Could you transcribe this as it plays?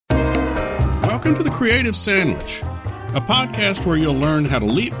Welcome to The Creative Sandwich, a podcast where you'll learn how to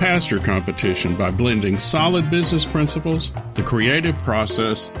leap past your competition by blending solid business principles, the creative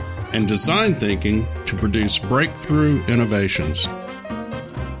process, and design thinking to produce breakthrough innovations.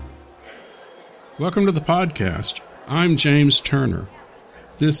 Welcome to the podcast. I'm James Turner.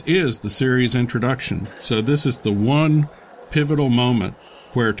 This is the series introduction, so this is the one pivotal moment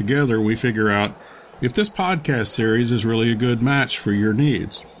where together we figure out if this podcast series is really a good match for your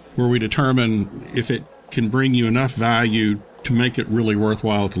needs, where we determine if it can bring you enough value to make it really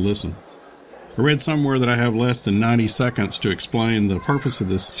worthwhile to listen. I read somewhere that I have less than 90 seconds to explain the purpose of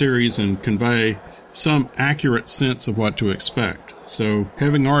this series and convey some accurate sense of what to expect. So,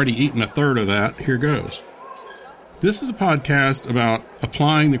 having already eaten a third of that, here goes. This is a podcast about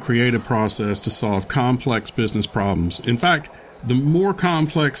applying the creative process to solve complex business problems. In fact, the more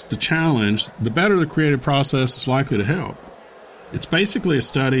complex the challenge, the better the creative process is likely to help. It's basically a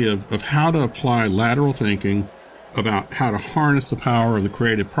study of how to apply lateral thinking about how to harness the power of the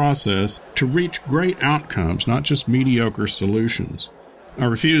creative process to reach great outcomes, not just mediocre solutions. I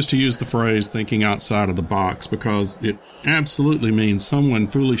refuse to use the phrase thinking outside of the box because it absolutely means someone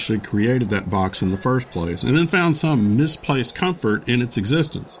foolishly created that box in the first place and then found some misplaced comfort in its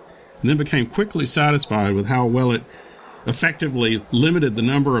existence, and then became quickly satisfied with how well it effectively limited the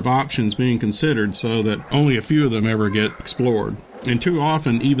number of options being considered so that only a few of them ever get explored. And too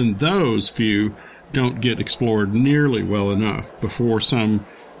often, even those few don't get explored nearly well enough before some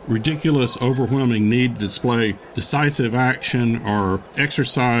ridiculous, overwhelming need to display decisive action or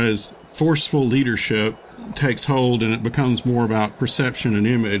exercise forceful leadership takes hold, and it becomes more about perception and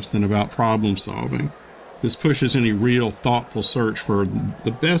image than about problem solving. This pushes any real, thoughtful search for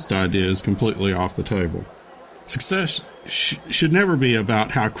the best ideas completely off the table. Success should never be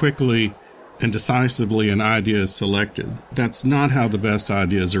about how quickly and decisively an idea is selected. That's not how the best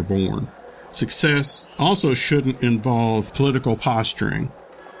ideas are born. Success also shouldn't involve political posturing,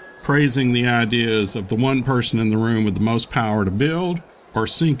 praising the ideas of the one person in the room with the most power to build or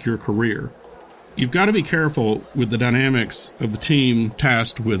sink your career. You've got to be careful with the dynamics of the team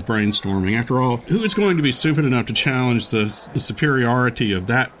tasked with brainstorming. After all, who is going to be stupid enough to challenge the superiority of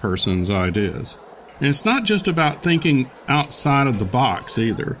that person's ideas? And it's not just about thinking outside of the box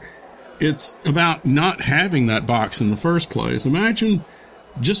either. It's about not having that box in the first place. Imagine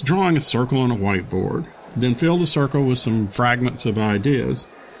just drawing a circle on a whiteboard, then fill the circle with some fragments of ideas.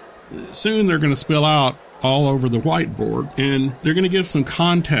 Soon they're going to spill out all over the whiteboard, and they're going to give some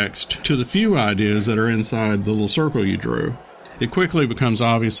context to the few ideas that are inside the little circle you drew. It quickly becomes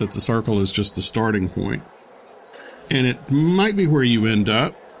obvious that the circle is just the starting point. And it might be where you end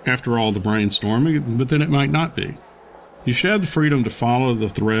up after all the brainstorming, but then it might not be. You should have the freedom to follow the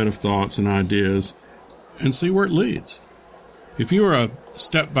thread of thoughts and ideas and see where it leads. If you are a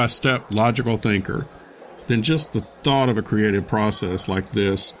step-by-step logical thinker, then just the thought of a creative process like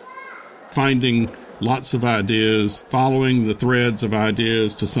this, finding lots of ideas, following the threads of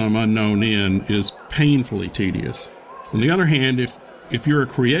ideas to some unknown end, is painfully tedious. On the other hand, if you're a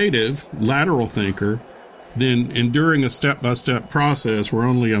creative, lateral thinker, then enduring a step-by-step process where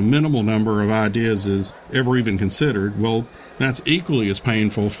only a minimal number of ideas is ever even considered, well, that's equally as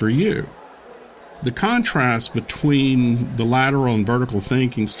painful for you. The contrast between the lateral and vertical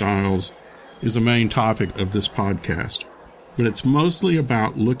thinking styles is a main topic of this podcast, but it's mostly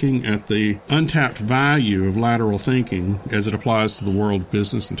about looking at the untapped value of lateral thinking as it applies to the world of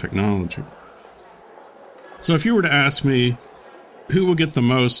business and technology. So if you were to ask me who will get the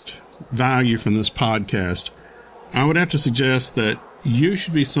most value from this podcast, I would have to suggest that you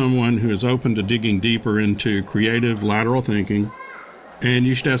should be someone who is open to digging deeper into creative lateral thinking, and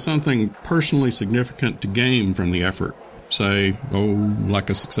you should have something personally significant to gain from the effort, say,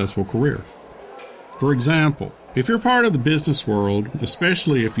 like a successful career. For example, if you're part of the business world,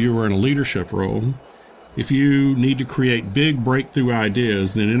 especially if you are in a leadership role, if you need to create big breakthrough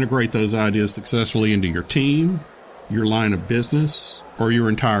ideas, then integrate those ideas successfully into your team, your line of business, or your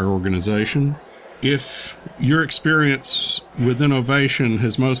entire organization. If your experience with innovation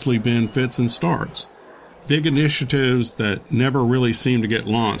has mostly been fits and starts, big initiatives that never really seem to get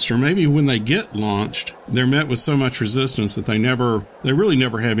launched, or maybe when they get launched, they're met with so much resistance that they really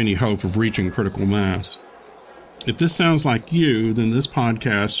never have any hope of reaching critical mass. If this sounds like you, then this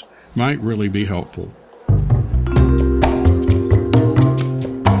podcast might really be helpful.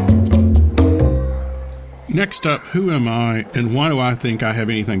 Next up, who am I, and why do I think I have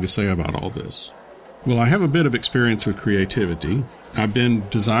anything to say about all this? Well, I have a bit of experience with creativity. I've been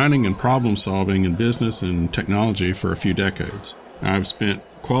designing and problem solving in business and technology for a few decades. I've spent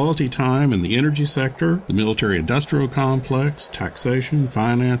quality time in the energy sector, the military-industrial complex, taxation,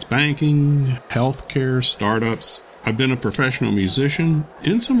 finance, banking, healthcare, startups. I've been a professional musician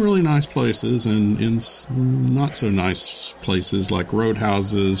in some really nice places and in not so nice places like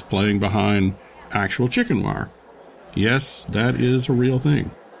roadhouses playing behind actual chicken wire. Yes, that is a real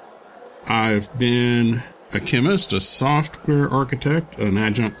thing. I've been a chemist, a software architect, an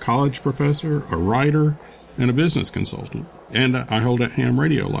adjunct college professor, a writer, and a business consultant. And I hold a ham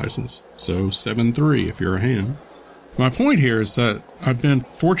radio license, so 7.3 if you're a ham. My point here is that I've been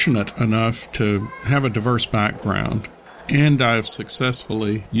fortunate enough to have a diverse background, and I've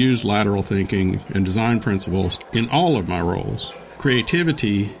successfully used lateral thinking and design principles in all of my roles.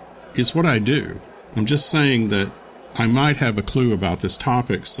 Creativity is what I do. I'm just saying that I might have a clue about this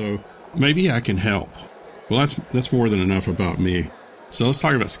topic, so maybe I can help. Well, that's more than enough about me. So let's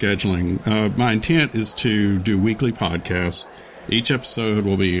talk about scheduling. My intent is to do weekly podcasts. Each episode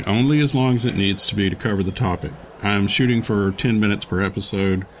will be only as long as it needs to be to cover the topic. I'm shooting for 10 minutes per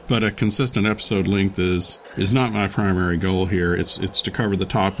episode, but a consistent episode length is not my primary goal here. It's to cover the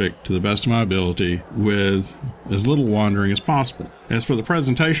topic to the best of my ability with as little wandering as possible. As for the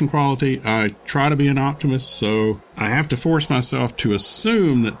presentation quality, I try to be an optimist, so I have to force myself to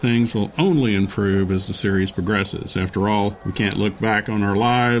assume that things will only improve as the series progresses. After all, we can't look back on our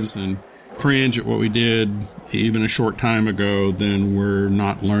lives and cringe at what we did even a short time ago, then we're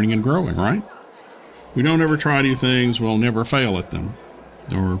not learning and growing, right? We don't ever try new things, we'll never fail at them,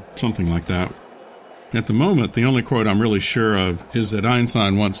 or something like that. At the moment, the only quote I'm really sure of is that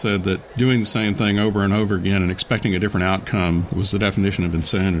Einstein once said that doing the same thing over and over again and expecting a different outcome was the definition of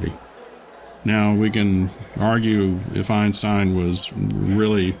insanity. Now, we can argue if Einstein was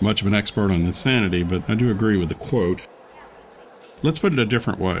really much of an expert on insanity, but I do agree with the quote. Let's put it a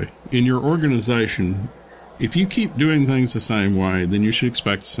different way. In your organization, if you keep doing things the same way, then you should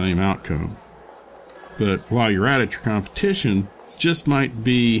expect the same outcome. But while you're at it, your competition just might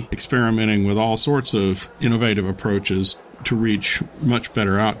be experimenting with all sorts of innovative approaches to reach much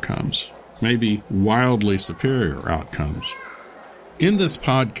better outcomes, maybe wildly superior outcomes. In this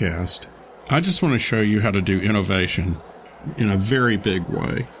podcast, I just want to show you how to do innovation in a very big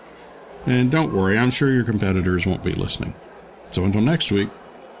way. And don't worry, I'm sure your competitors won't be listening. So until next week,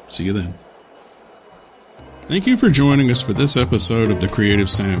 see you then. Thank you for joining us for this episode of The Creative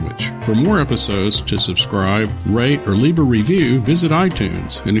Sandwich. For more episodes, to subscribe, rate, or leave a review, visit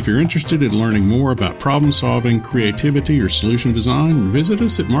iTunes. And if you're interested in learning more about problem solving, creativity, or solution design, visit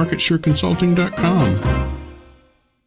us at marketsureconsulting.com.